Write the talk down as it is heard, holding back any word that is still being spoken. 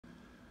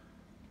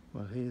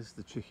Well, here's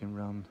the chicken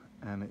run,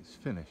 and it's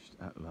finished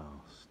at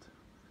last.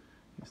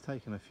 It's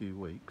taken a few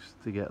weeks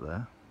to get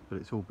there, but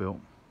it's all built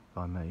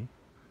by me.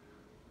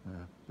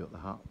 Built the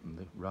hut and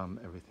the run,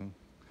 everything.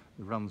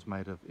 The run's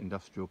made of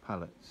industrial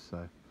pallets,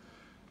 so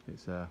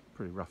it's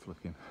pretty rough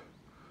looking,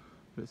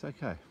 but it's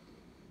okay.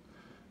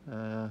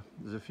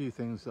 There's a few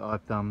things that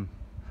I've done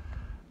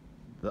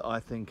that I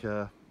think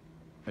are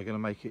going to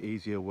make it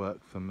easier work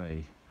for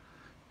me.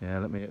 Yeah,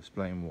 let me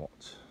explain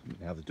what.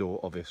 Now the door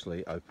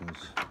obviously opens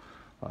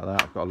like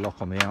that. I've got a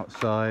lock on the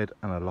outside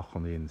and a lock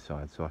on the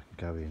inside, so I can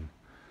go in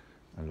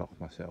and lock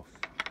myself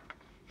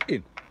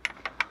in.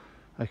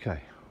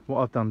 Okay,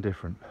 what I've done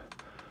different,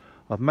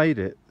 I've made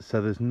it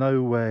so there's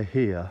nowhere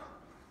here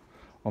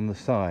on the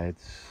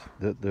sides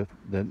that the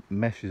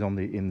mesh is on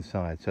the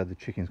inside, so the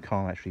chickens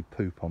can't actually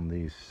poop on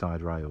these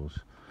side rails.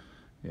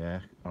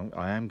 Yeah,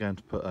 I am going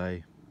to put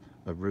a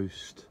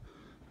roost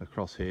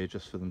across here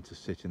just for them to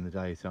sit in the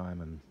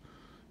daytime and,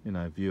 you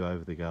know, view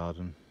over the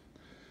garden.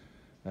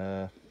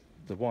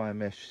 The wire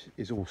mesh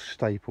is all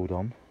stapled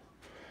on,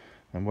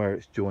 and where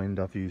it's joined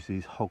I've used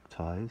these hog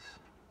ties,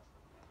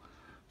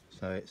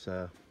 so it's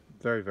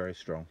very, very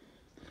strong.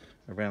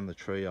 Around the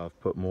tree I've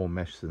put more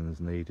mesh than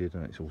is needed,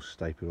 and it's all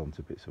stapled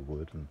onto bits of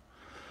wood. And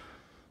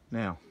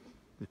now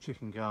the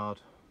chicken guard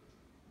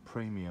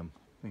premium,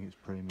 I think it's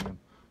premium,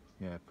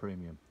 yeah,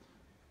 premium,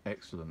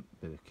 excellent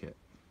bit of kit.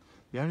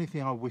 The only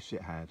thing I wish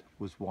it had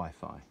was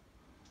Wi-Fi.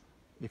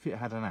 If it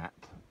had an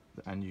app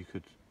and you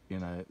could, you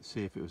know,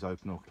 see if it was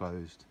open or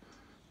closed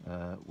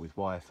with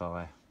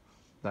Wi-Fi,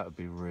 that would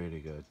be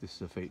really good. This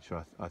is a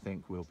feature I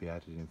think will be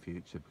added in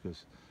future,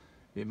 because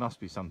it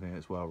must be something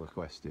that's well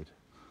requested.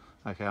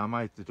 Okay, I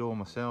made the door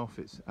myself.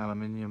 It's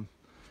aluminium,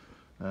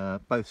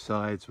 both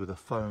sides with a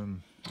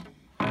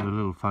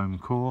little foam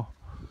core.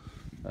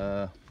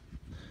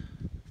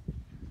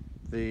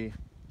 The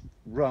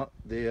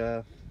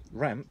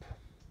ramp,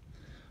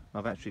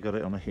 I've actually got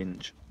it on a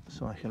hinge,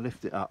 so I can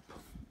lift it up,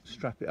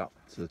 strap it up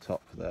to the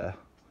top there,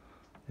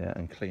 yeah,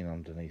 and clean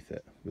underneath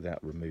it without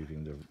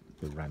removing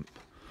the ramp.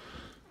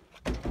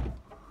 So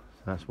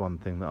that's one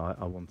thing that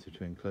I wanted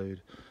to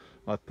include.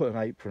 I've put an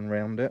apron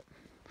around it.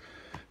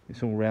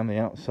 It's all around the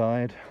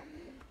outside.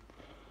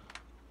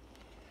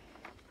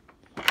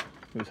 It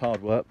was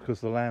hard work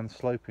because the land's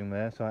sloping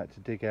there, so I had to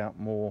dig out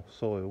more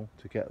soil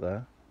to get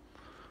there.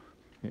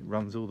 It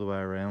runs all the way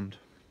around.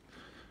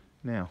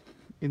 Now,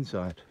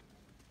 inside.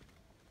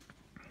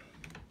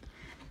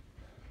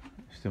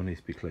 Still needs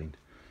to be cleaned.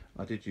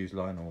 I did use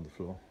lino on the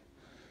floor.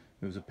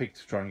 It was a pig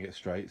to try and get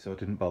straight, so I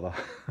didn't bother.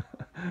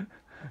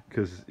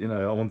 Because, you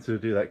know, I wanted to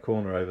do that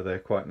corner over there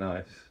quite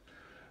nice,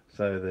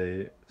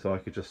 so I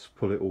could just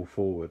pull it all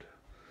forward.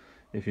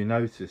 If you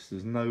notice,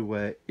 there's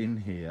nowhere in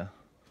here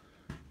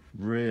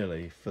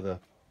really for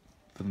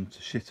them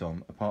to shit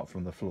on apart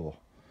from the floor.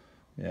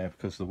 Yeah,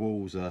 because the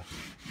walls are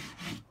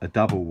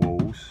double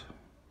walls,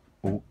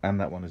 and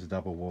that one is a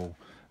double wall,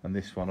 and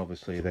this one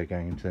obviously they're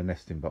going into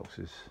nesting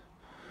boxes,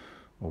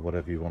 or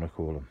whatever you want to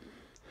call them.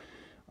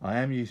 I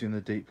am using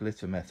the deep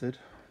litter method.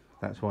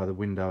 That's why the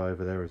window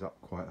over there is up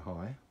quite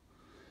high.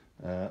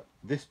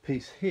 This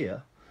piece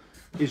here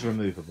is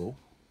removable,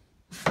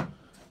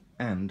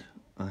 and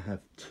I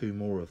have two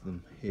more of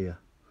them here.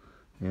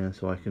 Yeah,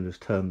 so I can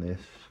just turn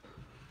this,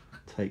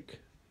 take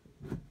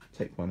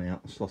one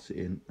out, slot it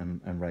in,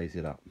 and raise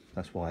it up.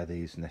 That's why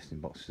these nesting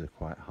boxes are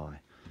quite high.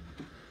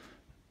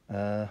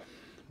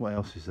 What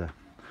else is there?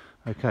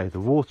 Okay, the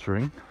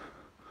watering,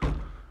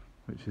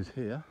 which is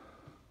here,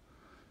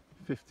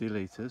 50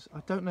 litres. I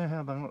don't know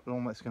how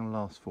long that's going to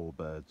last for,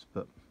 birds,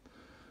 but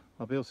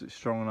I built it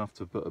strong enough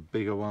to put a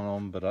bigger one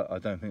on, but I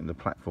don't think the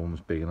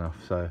platform's big enough,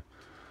 so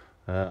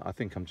I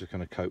think I'm just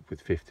going to cope with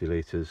 50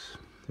 litres.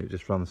 It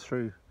just runs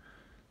through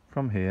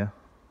from here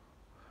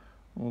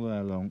all the way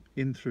along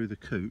in through the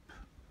coop,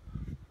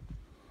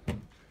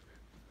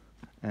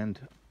 and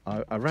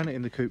I ran it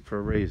in the coop for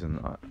a reason.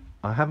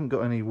 I haven't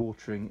got any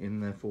watering in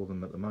there for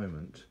them at the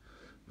moment,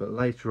 but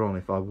later on,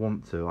 if I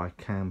want to, I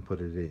can put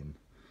it in.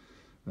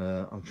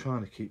 I'm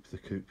trying to keep the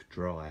coop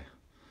dry,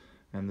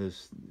 and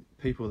there's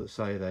people that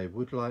say they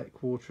would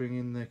like watering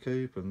in their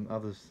coop, and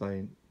others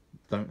say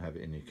don't have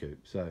it in your coop.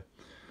 So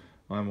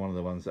I'm one of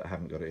the ones that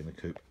haven't got it in the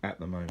coop at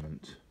the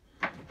moment.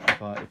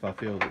 If I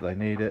feel that they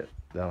need it,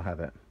 they'll have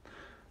it.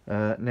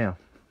 Now,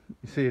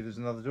 you see there's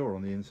another door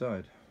on the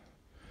inside.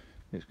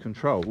 It's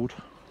controlled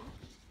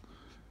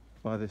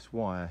by this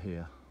wire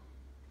here.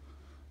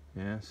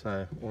 Yeah,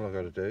 so all I've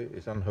got to do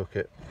is unhook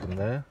it from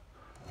there,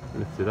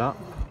 lift it up,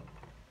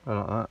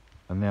 like that,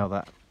 and now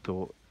that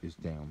door is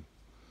down.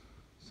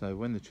 So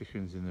when the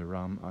chicken's in the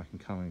run, I can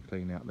come and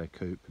clean out their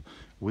coop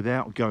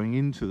without going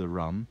into the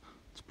run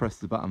to press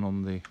the button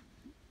on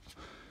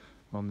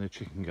the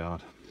chicken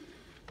guard.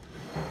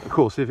 Of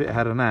course, if it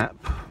had an app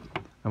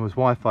and was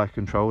Wi-Fi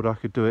controlled, I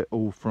could do it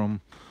all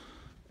from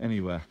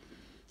anywhere.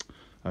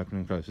 Open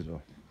and close the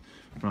door.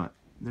 Right,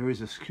 there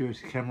is a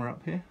security camera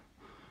up here,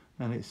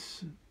 and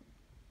it's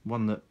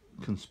one that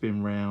can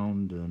spin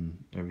round and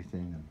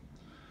everything.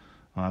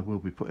 I will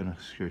be putting a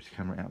security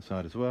camera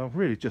outside as well,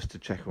 really just to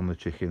check on the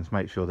chickens,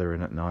 make sure they're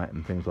in at night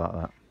and things like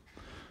that.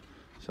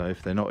 So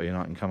if they're not in,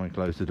 I can come and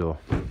close the door.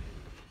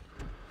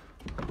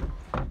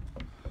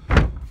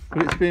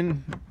 But it's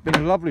been a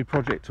lovely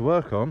project to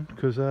work on,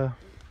 because I'm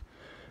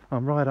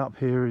right up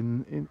here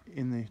in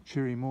the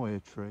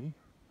chirimoya tree.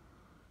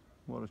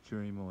 What are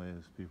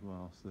chirimoyas, people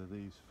ask? They're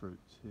these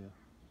fruits here.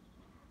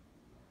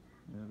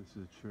 Yeah, this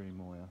is a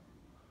chirimoya.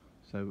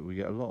 So we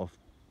get a lot of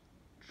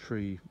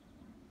tree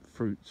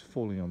fruits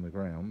falling on the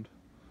ground.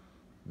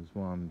 There's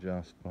one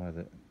just by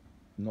the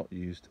not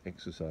used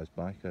exercise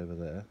bike over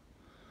there.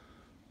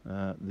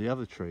 The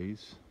other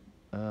trees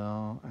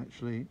are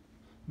actually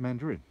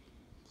mandarin,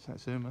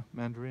 satsuma,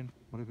 mandarin,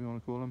 whatever you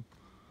want to call them.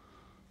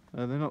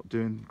 They're not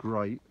doing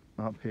great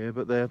up here,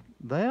 but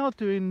they are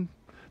doing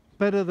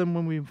better than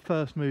when we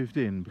first moved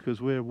in,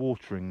 because we're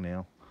watering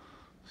now.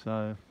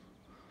 So,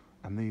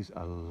 and these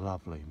are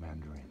lovely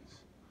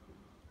mandarins,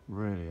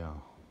 really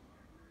are.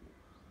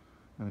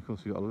 And of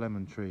course we've got a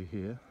lemon tree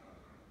here.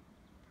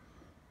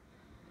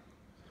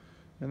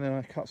 And then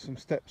I cut some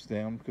steps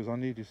down because I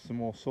needed some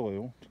more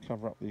soil to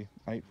cover up the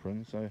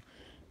apron, so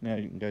now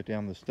you can go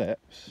down the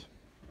steps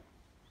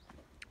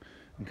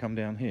and come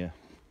down here.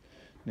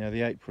 Now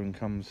the apron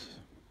comes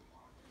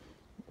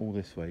all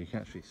this way, you can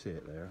actually see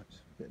it there, it's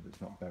a bit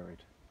that's not buried.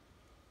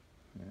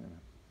 Yeah,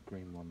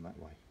 green one that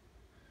way.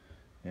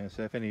 Yeah,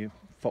 so if any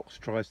fox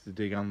tries to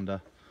dig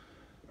under,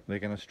 they're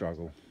going to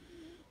struggle.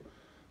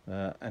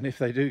 And if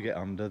they do get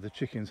under, the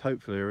chickens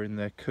hopefully are in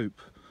their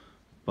coop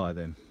by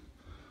then.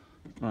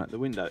 Right, the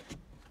window.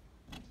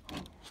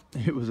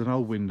 It was an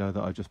old window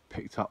that I just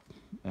picked up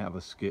out of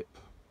a skip.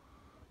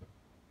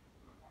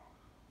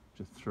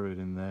 Just threw it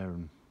in there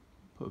and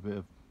put a bit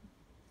of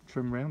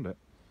trim around it.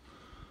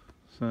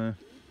 So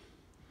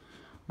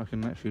I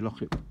can actually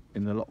lock it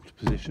in the locked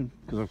position,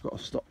 because I've got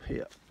to stop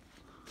here.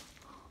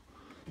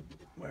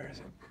 Where is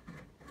it?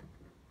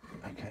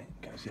 Okay,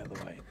 it goes the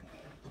other way.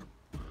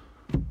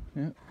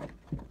 Yeah,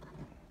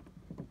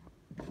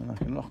 and I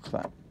can lock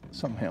that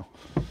somehow.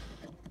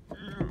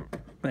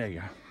 There you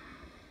go.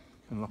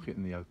 Can lock it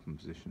in the open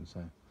position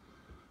so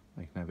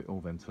they can have it all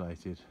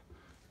ventilated.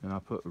 And I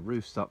put a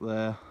roost up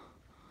there,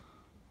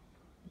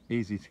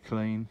 easy to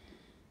clean.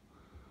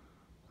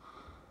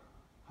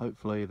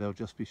 Hopefully they'll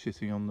just be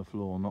shitting on the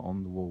floor, not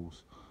on the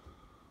walls.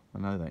 I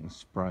know they can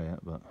spray it,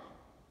 but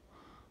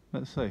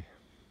let's see.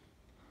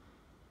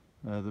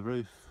 The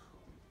roof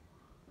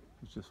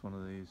is just one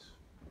of these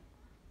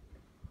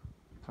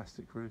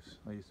plastic roofs.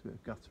 I used a bit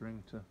of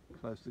guttering to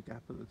close the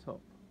gap at the top.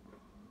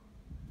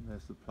 And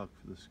there's the plug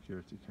for the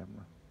security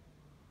camera.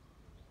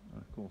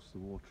 And of course the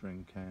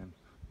watering can,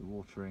 the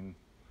watering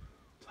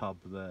tub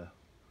there,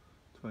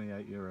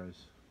 28 euros,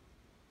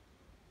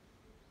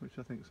 which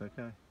I think is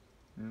okay,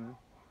 you know.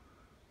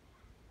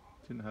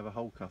 Didn't have a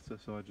hole cutter,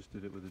 so I just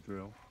did it with a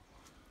drill,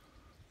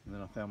 and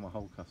then I found my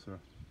hole cutter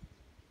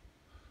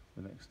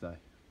the next day.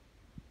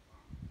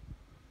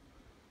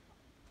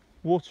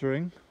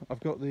 Watering, I've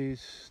got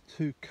these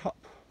 2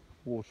 cup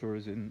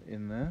waterers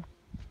in there,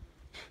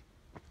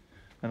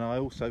 and I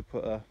also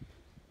put a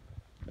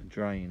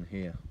drain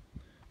here,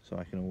 so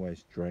I can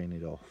always drain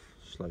it off,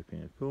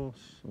 sloping of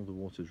course, all the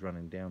water's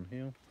running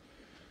downhill.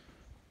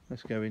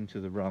 Let's go into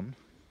the run.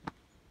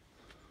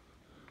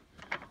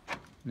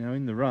 Now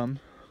in the run,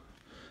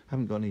 I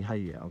haven't got any hay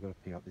yet. I've got to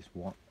pick up this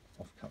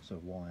offcuts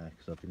of wire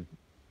because I've been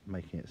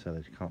making it so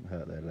they can't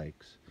hurt their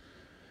legs.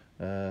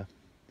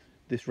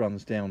 This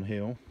runs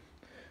downhill.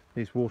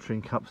 These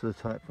watering cups are the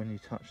type when you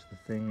touch the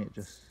thing, it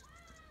just,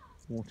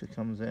 water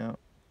comes out.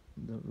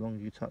 The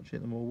longer you touch it,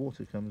 the more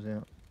water comes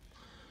out.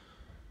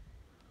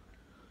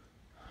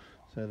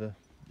 So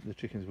the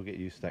chickens will get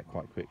used to that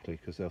quite quickly,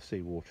 because they'll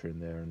see water in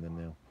there and then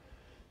they'll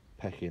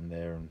peck in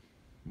there and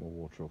more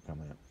water will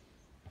come out.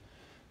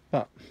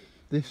 But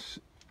this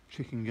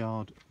chicken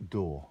guard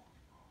door,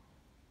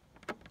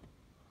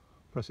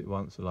 press it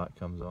once, the light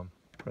comes on,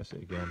 press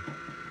it again,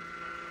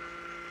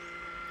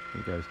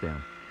 it goes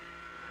down.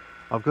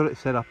 I've got it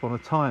set up on a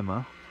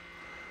timer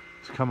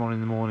to come on in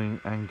the morning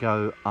and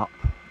go up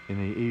in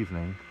the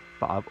evening,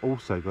 but I've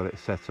also got it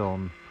set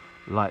on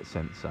light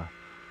sensor,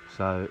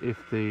 so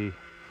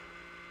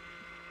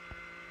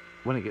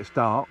when it gets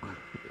dark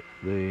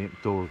the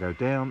door will go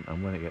down,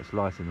 and when it gets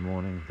light in the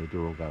morning the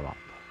door will go up.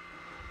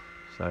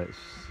 So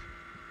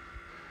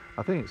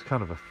I think it's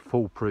kind of a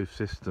foolproof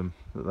system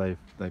that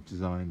they've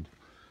designed.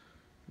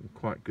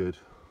 Quite good.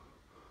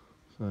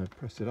 So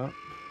press it up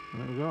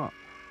and it'll go up.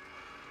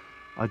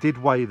 I did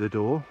weigh the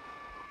door.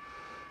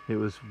 It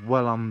was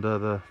well under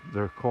the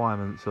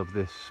requirements of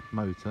this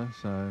motor,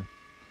 so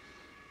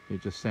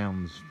it just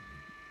sounds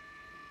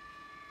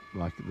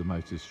like the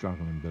motor's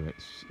struggling, but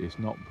it's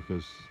not,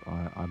 because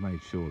I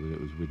made sure that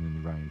it was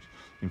within the range.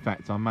 In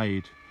fact, I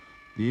made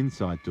the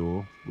inside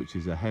door, which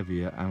is a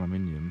heavier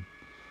aluminium,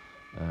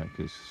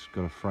 because it's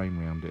got a frame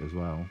around it as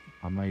well.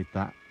 I made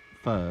that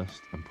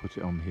first and put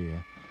it on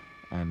here,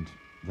 and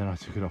then I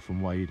took it off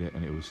and weighed it,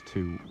 and it was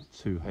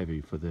too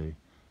heavy for the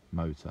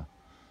motor,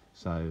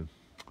 so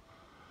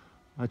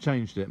I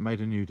changed it, made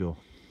a new door.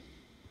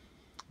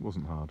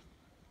 wasn't hard.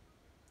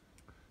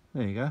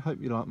 There you go,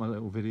 hope you like my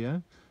little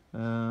video.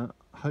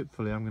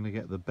 Hopefully I'm going to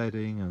get the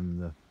bedding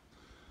and the,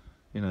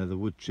 you know, the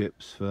wood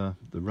chips for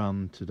the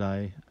run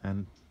today,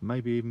 and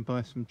maybe even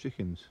buy some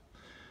chickens.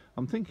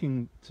 I'm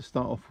thinking to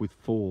start off with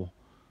 4.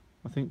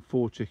 I think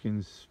 4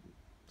 chickens,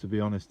 to be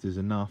honest, is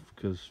enough,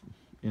 because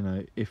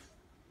if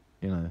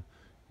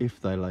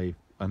they lay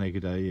an egg a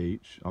day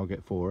each, I'll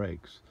get 4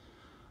 eggs,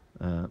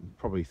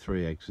 probably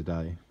 3 eggs a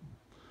day,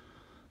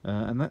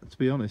 and that, to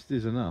be honest,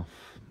 is enough.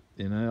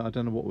 I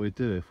don't know what we'd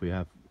do if we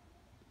have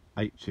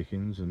 8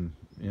 chickens and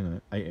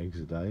 8 eggs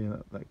a day.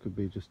 That could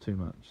be just too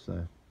much,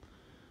 so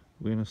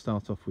we're going to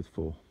start off with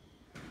 4.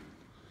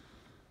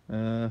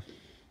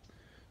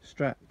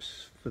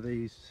 Straps for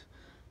these,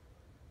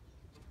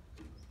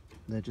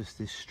 they're just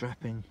this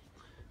strapping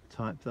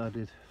type that I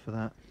did for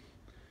that.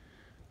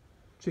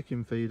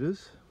 Chicken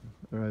feeders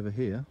are over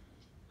here.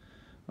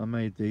 I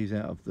made these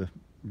out of the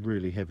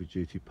really heavy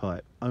duty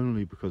pipe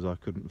only because I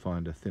couldn't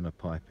find a thinner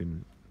pipe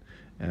in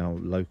our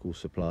local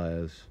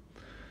suppliers.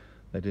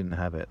 They didn't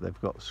have it.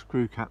 They've got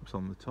screw caps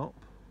on the top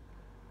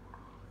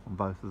on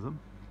both of them,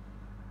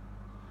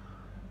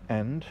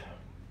 and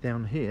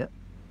down here,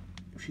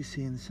 if you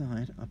see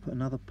inside, I put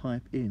another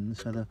pipe in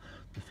so the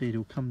feed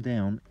will come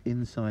down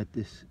inside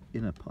this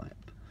inner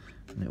pipe,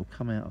 and it will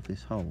come out of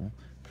this hole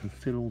and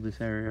fill all this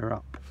area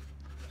up,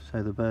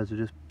 so the birds are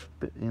just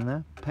in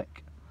there,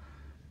 peck,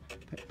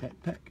 peck,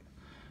 peck, peck.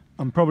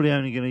 I'm probably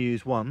only going to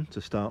use 1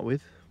 to start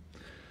with,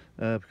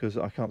 because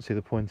I can't see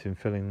the point in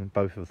filling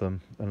both of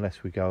them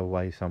unless we go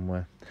away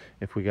somewhere.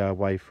 If we go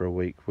away for a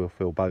week, we'll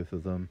fill both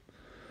of them,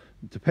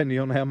 depending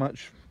on how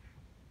much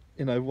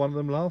one of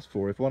them lasts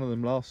for. If one of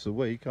them lasts a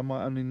week, I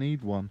might only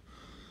need 1.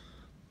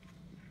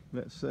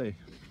 Let's see.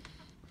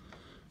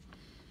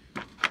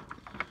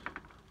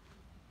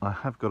 I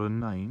have got a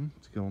name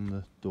to go on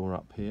the door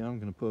up here. I'm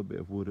going to put a bit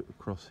of wood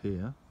across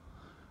here,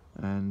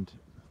 and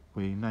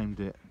we named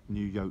it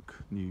New Yoke,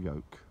 New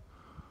Yoke.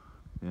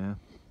 Yeah,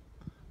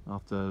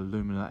 after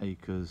Lumina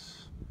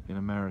Acres in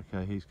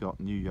America, he's got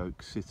New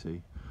Yoke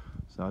City,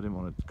 so I didn't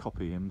want to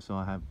copy him, so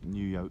I have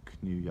New Yoke,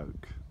 New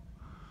Yoke.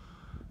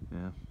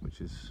 Yeah,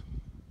 which is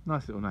a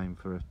nice little name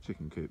for a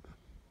chicken coop.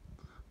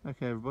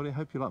 Okay everybody,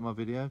 hope you like my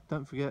video.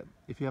 Don't forget,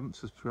 if you haven't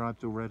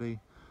subscribed already,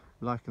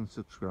 like and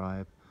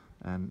subscribe,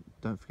 and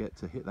don't forget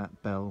to hit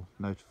that bell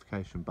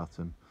notification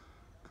button,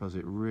 because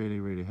it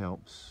really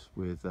helps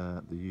with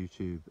the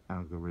YouTube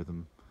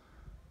algorithm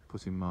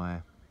putting my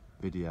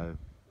video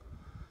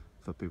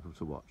for people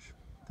to watch.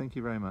 Thank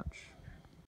you very much.